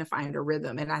starting to find a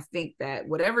rhythm. And I think that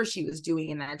whatever she was doing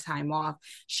in that time off,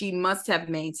 she must have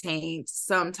maintained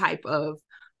some type of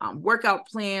workout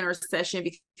plan or session,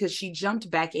 because she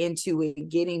jumped back into it,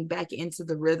 getting back into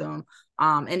the rhythm,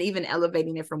 and even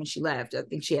elevating it from when she left. I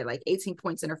think she had like 18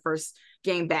 points in her first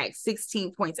game back,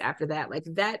 16 points after that. Like,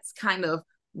 that's kind of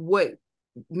what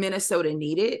Minnesota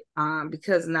needed,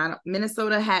 because not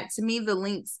Minnesota had, to me,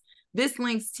 this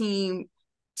Lynx team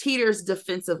teeters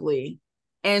defensively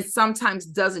and sometimes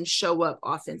doesn't show up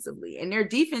offensively. And their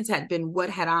defense had been what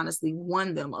had honestly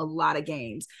won them a lot of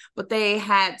games, but they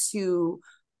had to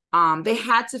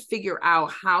figure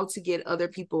out how to get other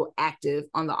people active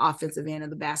on the offensive end of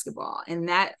the basketball. And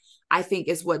that, I think,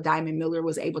 is what Diamond Miller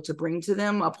was able to bring to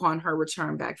them upon her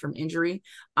return back from injury.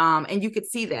 And you could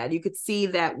see that. You could see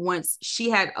that once she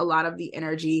had a lot of the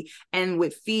energy, and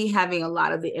with Fee having a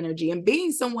lot of the energy and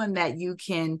being someone that you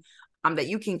can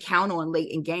count on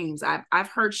late in games. I've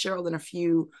heard Cheryl in a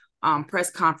few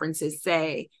press conferences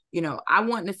say, I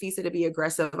want Nafisa to be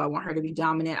aggressive. I want her to be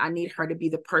dominant. I need her to be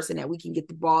the person that we can get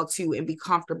the ball to and be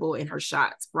comfortable in her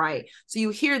shots, right? So you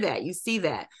hear that, you see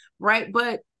that, right?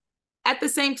 But at the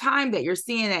same time that you're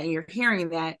seeing that and you're hearing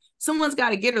that, someone's got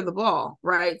to get her the ball,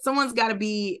 right? Someone's got to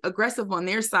be aggressive on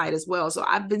their side as well. So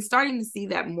I've been starting to see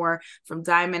that more from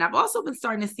Diamond. I've also been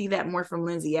starting to see that more from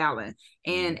Lindsay Allen.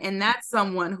 And that's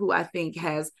someone who I think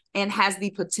has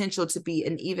the potential to be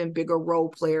an even bigger role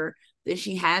player than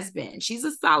she has been. She's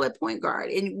a solid point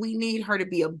guard, and we need her to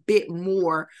be a bit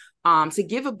more, to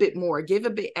give a bit more, give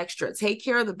a bit extra, take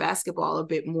care of the basketball a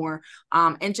bit more,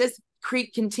 and just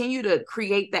continue to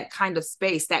create that kind of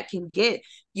space that can get,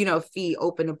 Fee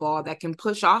open the ball, that can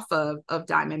push off of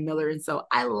Diamond Miller. And so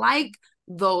I like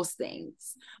those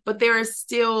things, but there is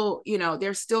still,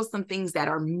 there's still some things that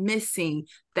are missing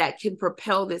that can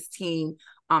propel this team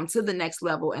to the next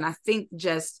level. And I think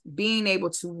just being able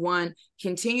to, one,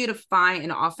 continue to find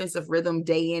an offensive rhythm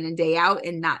day in and day out,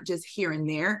 and not just here and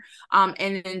there. And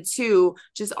then two,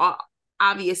 just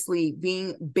obviously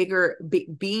being bigger,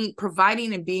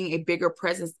 providing and being a bigger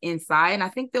presence inside. And I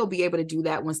think they'll be able to do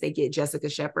that once they get Jessica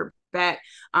Shepard back.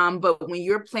 But when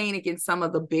you're playing against some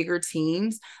of the bigger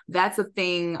teams, that's a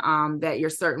thing that you're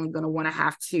certainly going to want to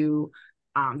have to,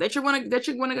 that you're going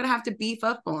to have to beef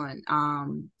up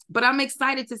on. But I'm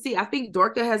excited to see. I think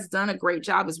Dorka has done a great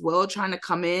job as well, trying to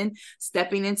come in,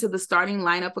 stepping into the starting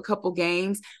lineup a couple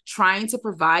games, trying to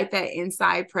provide that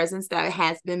inside presence that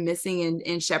has been missing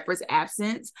in Shepard's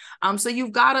absence. So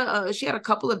you've got she had a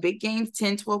couple of big games,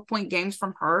 10, 12-point games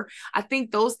from her. I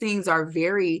think those things are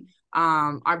very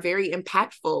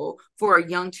impactful for a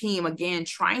young team, again,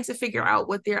 trying to figure out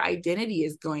what their identity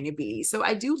is going to be. So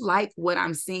I do like what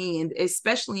I'm seeing, and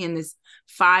especially in this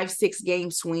 5-6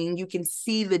 game swing, you can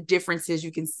see the differences.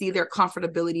 You can see their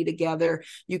comfortability together.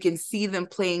 You can see them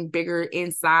playing bigger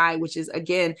inside, which is,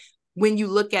 again, when you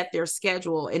look at their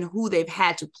schedule and who they've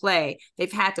had to play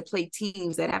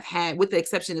teams that have had, with the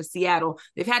exception of Seattle,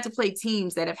 they've had to play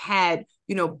teams that have had,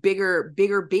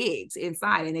 bigger bigs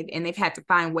inside, and they've had to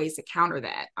find ways to counter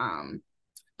that.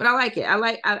 But I like it.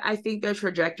 I think their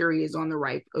trajectory is on the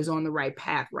right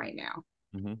path right now.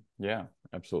 Mm-hmm. Yeah,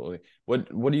 absolutely.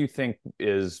 What do you think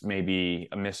is maybe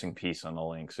a missing piece on the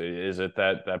Lynx? Is it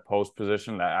that post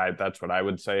position? That's what I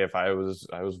would say if I was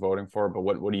voting for. But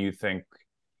what do you think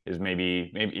is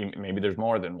maybe there's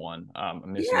more than one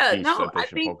missing piece that they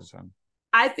should focus on?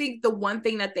 I think the one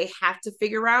thing that they have to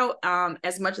figure out,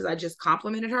 as much as I just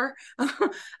complimented her,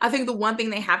 I think the one thing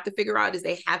they have to figure out is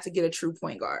they have to get a true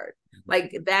point guard.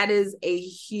 Like, that is a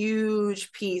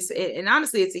huge piece. And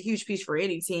honestly, it's a huge piece for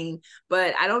any team,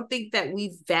 but I don't think that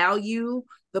we value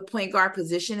the point guard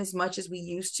position as much as we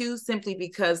used to, simply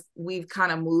because we've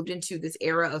kind of moved into this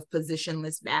era of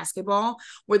positionless basketball,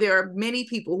 where there are many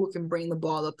people who can bring the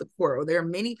ball up the court, or there are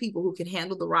many people who can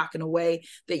handle the rock in a way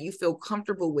that you feel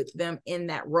comfortable with them in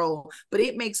that role. But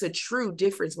it makes a true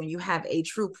difference when you have a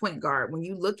true point guard. When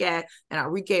you look at an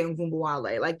Enrique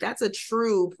Ngumbawale, like, that's a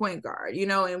true point guard,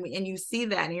 and you see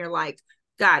that and you're like,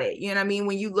 got it. You know what I mean?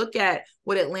 When you look at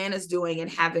what Atlanta's doing and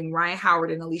having Ryan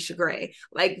Howard and Alicia Gray,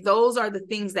 like those are the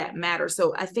things that matter.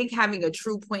 So I think having a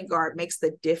true point guard makes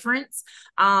the difference.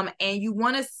 And you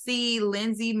want to see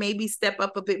Lindsay maybe step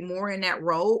up a bit more in that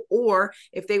role, or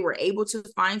if they were able to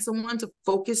find someone to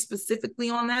focus specifically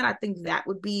on that, I think that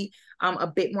would be a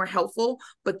bit more helpful.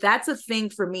 But that's a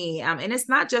thing for me. And it's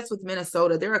not just with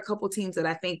Minnesota. There are a couple teams that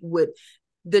I think would,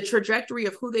 the trajectory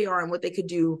of who they are and what they could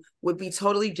do would be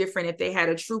totally different if they had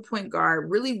a true point guard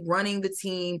really running the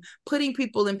team, putting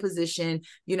people in position,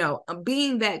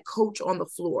 being that coach on the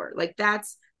floor. Like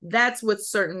that's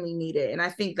what's certainly needed. And I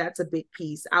think that's a big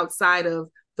piece outside of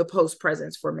the post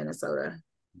presence for Minnesota.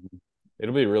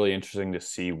 It'll be really interesting to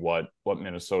see what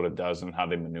Minnesota does and how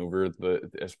they maneuver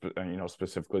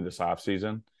specifically this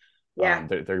offseason. Yeah.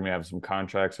 They're going to have some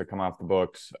contracts that come off the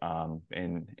books,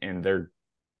 and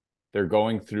they're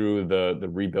going through the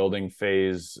rebuilding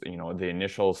phase, the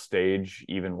initial stage,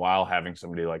 even while having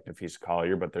somebody like Nafisa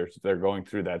Collier, but they're going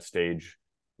through that stage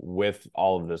with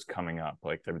all of this coming up.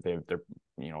 Like they're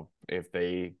if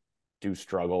they do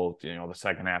struggle, the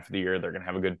second half of the year, they're going to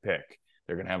have a good pick.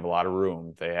 They're going to have a lot of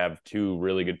room. They have two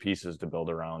really good pieces to build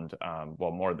around.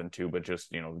 Well, more than two, but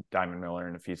just, Diamond Miller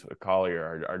and Nafisa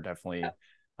Collier are definitely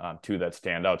two that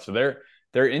stand out. So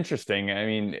they're interesting. I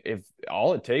mean, if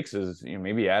all it takes is,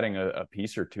 maybe adding a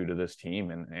piece or two to this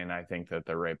team, and I think that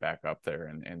they're right back up there,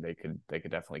 and they could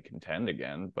definitely contend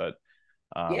again. But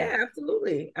yeah,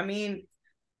 absolutely. I mean,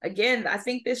 again, I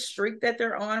think this streak that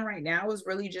they're on right now is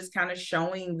really just kind of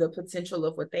showing the potential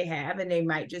of what they have, and they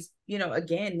might just,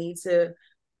 again, need to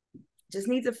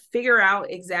figure out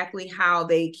exactly how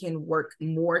they can work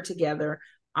more together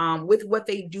with what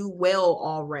they do well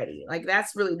already. Like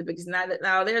that's really the biggest.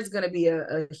 Now there's going to be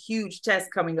a huge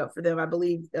test coming up for them. I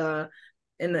believe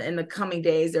in the coming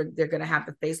days they're going to have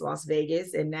to face Las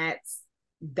Vegas, and that's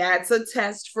a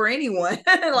test for anyone.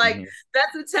 Like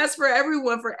that's a test for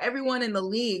everyone in the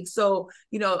league. So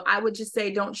I would just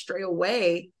say don't stray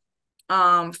away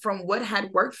from what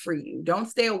had worked for you. Don't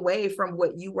stay away from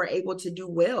what you were able to do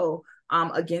well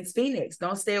against Phoenix.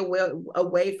 Don't stay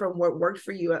away from what worked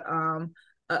for you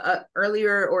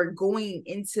earlier or going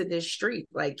into this streak.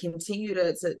 Like continue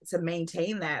to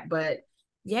maintain that. But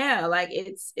yeah, like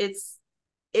it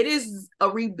is a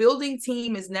rebuilding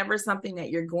team is never something that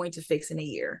you're going to fix in a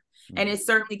year. And it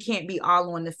certainly can't be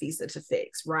all on Nafisa to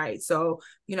fix, right? So,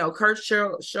 Kurt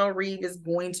Shell-Reeve is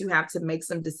going to have to make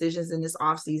some decisions in this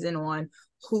offseason on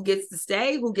who gets to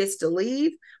stay, who gets to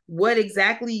leave, what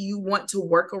exactly you want to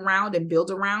work around and build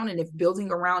around. And if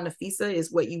building around Nafisa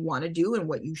is what you want to do and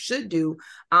what you should do,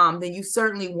 then you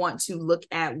certainly want to look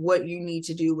at what you need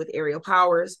to do with Aerial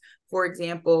Powers. For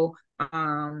example,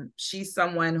 she's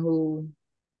someone who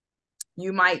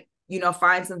you might,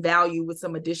 find some value with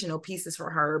some additional pieces for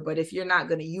her. But if you're not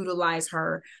going to utilize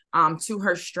her to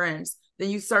her strengths, then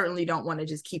you certainly don't want to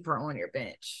just keep her on your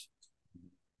bench.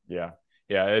 Yeah.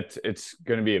 Yeah, it's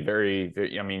going to be a very,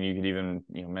 I mean, you could even,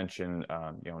 mention,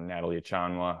 Natalie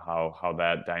Achanwa, how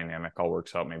that dynamic all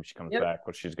works out. Maybe she comes back,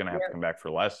 but she's going to have to come back for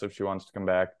less if she wants to come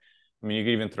back. I mean, you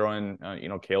could even throw in,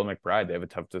 Kayla McBride. They have a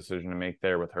tough decision to make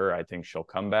there with her. I think she'll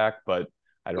come back, but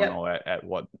I don't know at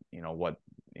what, what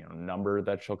number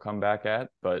that she'll come back at.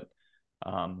 But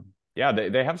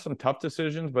they have some tough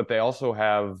decisions, but they also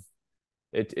have,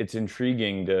 it's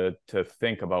intriguing to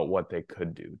think about what they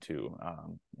could do too,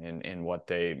 and what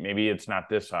they, maybe it's not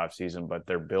this off season, but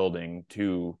they're building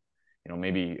to,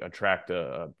 maybe attract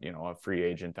a free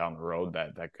agent down the road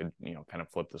that could, kind of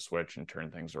flip the switch and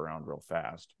turn things around real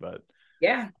fast. But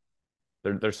yeah,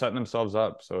 they're setting themselves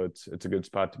up, so it's a good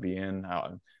spot to be in.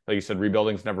 Like you said,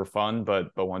 rebuilding's never fun, but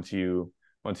once you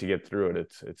get through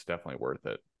it, it's definitely worth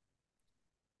it.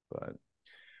 But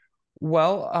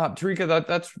well, Terrika,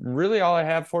 that's really all I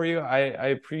have for you. I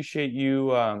appreciate you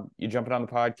jumping on the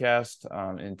podcast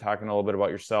and talking a little bit about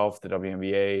yourself, the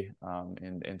WNBA,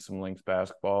 and some Lynx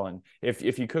basketball. And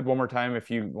if you could one more time,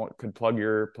 if you could plug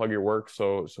your work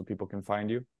so people can find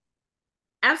you.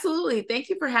 Absolutely. Thank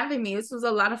you for having me. This was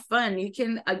a lot of fun. You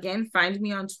can, again, find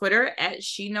me on Twitter at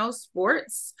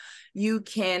SheKnowsSports. You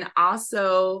can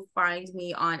also find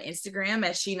me on Instagram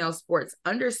at SheKnowsSports_.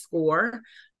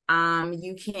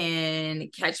 You can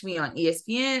catch me on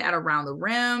ESPN at Around the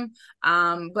Rim.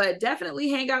 But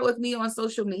definitely hang out with me on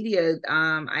social media.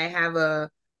 I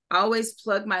always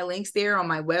plug my links there on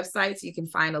my website, so you can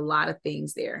find a lot of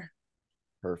things there.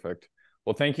 Perfect.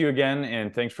 Well, thank you again,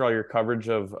 and thanks for all your coverage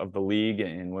of the league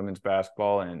and women's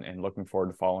basketball, and looking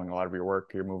forward to following a lot of your work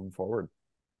here moving forward.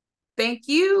 Thank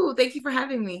you. Thank you for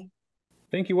having me.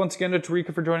 Thank you once again to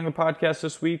Terrika for joining the podcast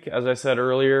this week. As I said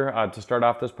earlier, to start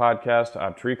off this podcast,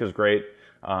 Terrika is great.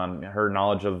 Her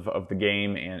knowledge of the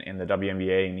game and the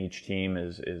WNBA and each team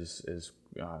is as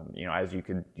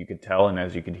you could tell and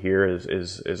as you could hear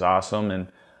is awesome. And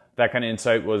that kind of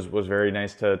insight was very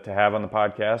nice to have on the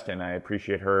podcast. And I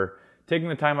appreciate her taking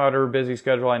the time out of her busy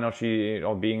schedule. I know she,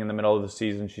 being in the middle of the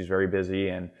season, she's very busy,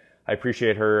 and I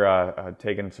appreciate her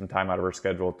taking some time out of her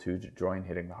schedule to join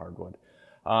Hitting the Hardwood.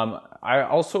 I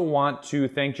also want to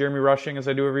thank Jeremy Rushing, as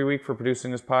I do every week, for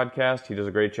producing this podcast. He does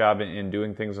a great job in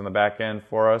doing things on the back end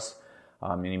for us,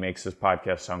 and he makes this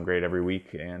podcast sound great every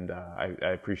week, and I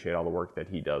appreciate all the work that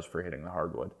he does for Hitting the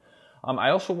Hardwood. I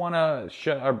also want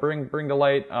to bring to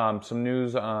light some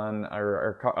news on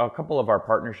a couple of our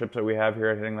partnerships that we have here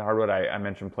at Hitting the Hardwood. I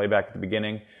mentioned Playback at the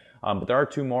beginning, but there are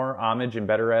two more, Homage and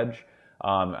Better Edge.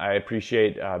 I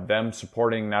appreciate them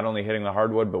supporting not only Hitting the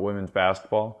Hardwood, but women's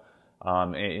basketball.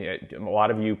 A lot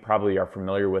of you probably are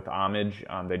familiar with Homage.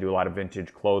 They do a lot of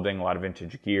vintage clothing, a lot of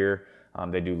vintage gear.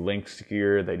 They do Lynx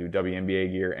gear, they do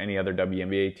WNBA gear, any other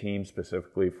WNBA team,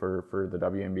 specifically for the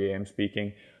WNBA I'm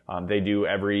speaking. They do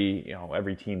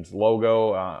every team's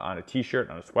logo on a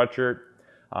t-shirt, on a sweatshirt,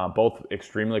 both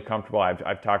extremely comfortable.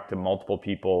 I've talked to multiple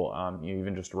people,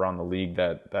 even just around the league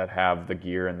that have the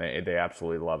gear, and they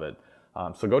absolutely love it.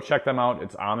 So go check them out.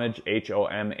 It's Homage,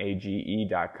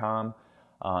 HOMAGE.com.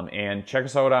 And check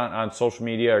us out on social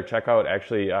media, or check out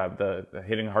actually the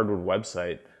Hitting Hardwood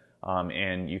website.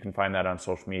 And you can find that on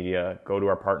social media. Go to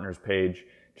our partners page,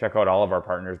 check out all of our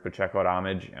partners, but check out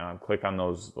Homage. Click on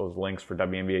those links for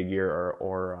WNBA gear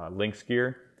or Lynx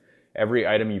gear. Every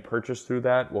item you purchase through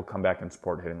that will come back and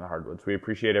support Hitting the Hardwoods. We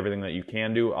appreciate everything that you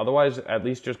can do. Otherwise, at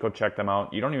least just go check them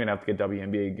out. You don't even have to get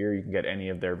WNBA gear. You can get any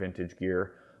of their vintage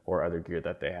gear or other gear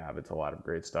that they have. It's a lot of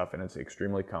great stuff, and it's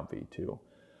extremely comfy too.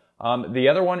 The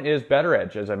other one is Better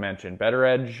Edge, as I mentioned. Better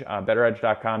Edge,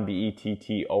 betteredge.com,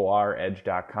 BETTOR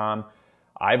edge.com.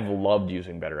 I've loved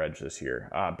using Better Edge this year.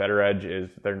 Better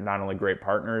Edge they're not only great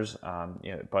partners,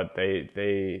 but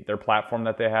their platform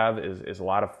that they have is a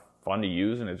lot of fun to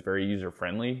use, and it's very user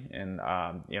friendly. And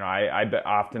I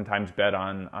oftentimes bet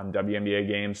on WNBA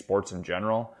games, sports in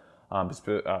general,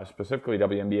 specifically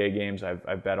WNBA games.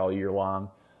 I've bet all year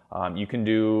long. You can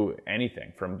do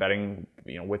anything from betting,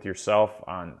 with yourself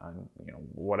on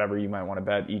whatever you might want to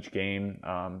bet each game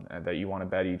that you want to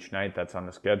bet each night that's on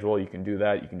the schedule. You can do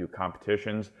that. You can do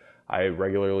competitions. I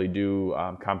regularly do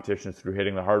competitions through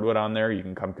Hitting the Hardwood on there. You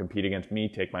can come compete against me,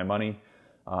 take my money,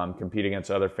 compete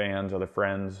against other fans, other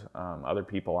friends, other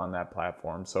people on that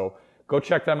platform. So go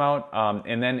check them out.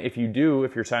 And then if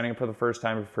you're signing up for the first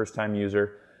time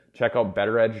user, check out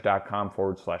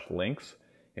betteredge.com/links.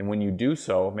 And when you do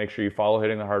so, make sure you follow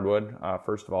Hitting the Hardwood,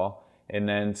 first of all. And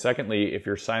then secondly, if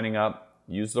you're signing up,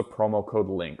 use the promo code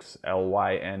LYNX,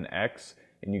 LYNX,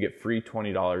 and you get free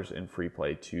 $20 in free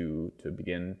play to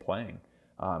begin playing.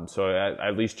 So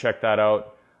at least check that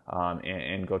out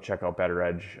and go check out Better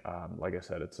Edge. Like I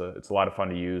said, it's a lot of fun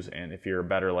to use. And if you're a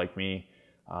bettor like me,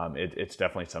 it's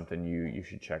definitely something you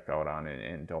should check out on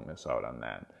and don't miss out on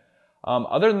that.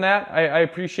 Other than that, I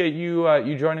appreciate you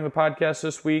joining the podcast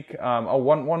this week.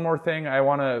 One more thing, I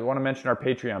want to mention our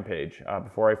Patreon page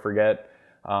before I forget.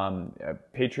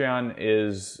 Patreon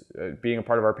is being a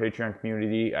part of our Patreon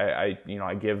community.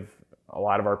 I give a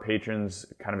lot of our patrons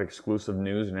kind of exclusive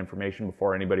news and information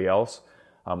before anybody else.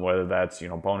 Whether that's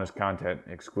bonus content,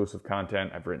 exclusive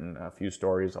content. I've written a few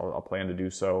stories. I'll plan to do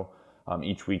so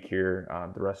each week here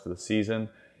the rest of the season.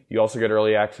 You also get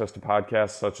early access to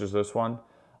podcasts such as this one.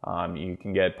 You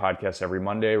can get podcasts every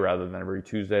Monday rather than every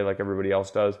Tuesday like everybody else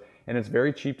does, and it's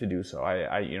very cheap to do so.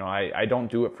 I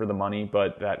don't do it for the money,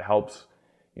 but that helps,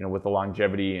 with the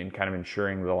longevity and kind of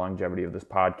ensuring the longevity of this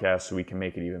podcast, so we can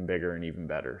make it even bigger and even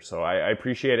better. So I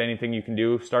appreciate anything you can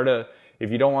do.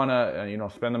 If you don't want to,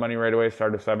 spend the money right away,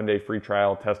 start a 7-day free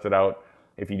trial, test it out.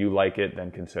 If you do like it, then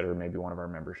consider maybe one of our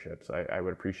memberships. I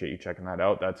would appreciate you checking that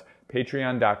out. That's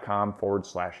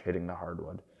patreon.com/hitting the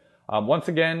hardwood. Once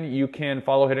again, you can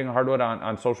follow Hitting the Hardwood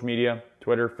on social media,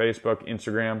 Twitter, Facebook,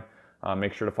 Instagram.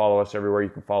 Make sure to follow us everywhere. You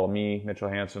can follow me, Mitchell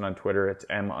Hansen, on Twitter. It's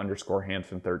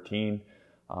M_Hansen13.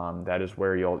 That is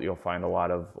where you'll find a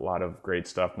lot of great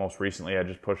stuff. Most recently, I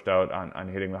just pushed out on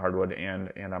Hitting the Hardwood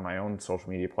and on my own social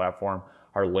media platform,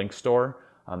 our Link store.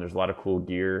 There's a lot of cool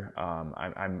gear.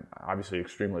 I'm obviously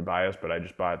extremely biased, but I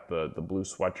just bought the blue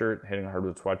sweatshirt, Hitting the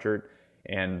Hardwood sweatshirt.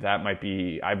 And that might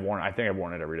be, I think I've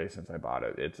worn it every day since I bought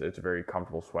it. It's a very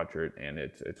comfortable sweatshirt, and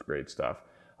it's great stuff.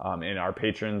 And our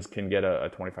patrons can get a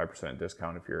 25%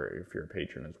 discount if you're a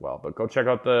patron as well. But go check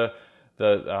out the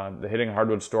Hitting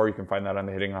Hardwood store. You can find that on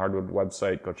the Hitting Hardwood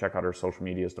website. Go check out our social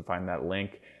medias to find that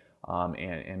link.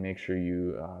 and make sure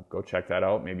you go check that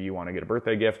out. Maybe you want to get a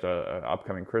birthday gift, a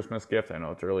upcoming Christmas gift. I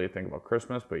know it's early to think about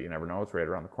Christmas, but you never know. It's right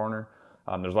around the corner.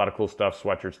 There's a lot of cool stuff: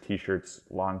 sweatshirts, t-shirts,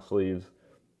 long sleeves,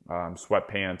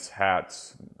 sweatpants,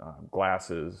 hats,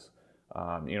 glasses,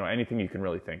 anything you can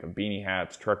really think of. Beanie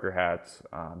hats, trucker hats,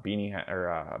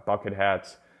 bucket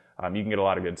hats. You can get a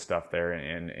lot of good stuff there,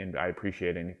 and I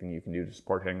appreciate anything you can do to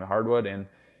support Hitting the Hardwood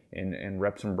and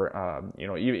rep some,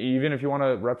 even if you want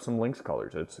to rep some Lynx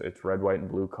colors. It's red, white, and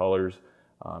blue colors,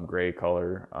 gray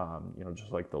color,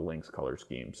 just like the Lynx color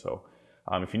scheme. So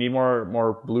if you need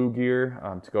more blue gear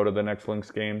to go to the next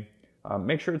Lynx game,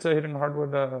 make sure it's a Hitting the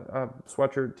Hardwood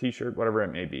sweatshirt, t-shirt, whatever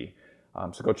it may be.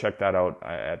 So go check that out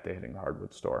at the Hitting the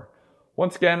Hardwood store.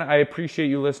 Once again, I appreciate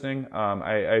you listening.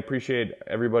 I appreciate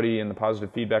everybody and the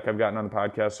positive feedback I've gotten on the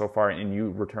podcast so far, and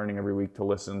you returning every week to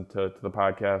listen to the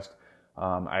podcast.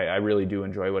 I really do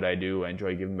enjoy what I do. I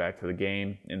enjoy giving back to the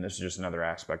game, and this is just another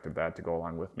aspect of that to go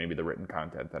along with maybe the written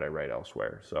content that I write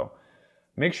elsewhere. So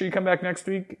make sure you come back next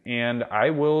week, and I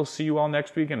will see you all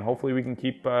next week, and hopefully we can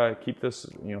keep this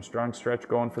strong stretch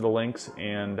going for the Lynx,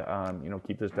 and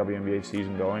keep this WNBA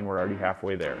season going. We're already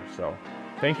halfway there. So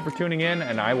thank you for tuning in,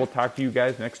 and I will talk to you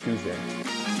guys next Tuesday.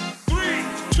 3,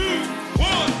 2,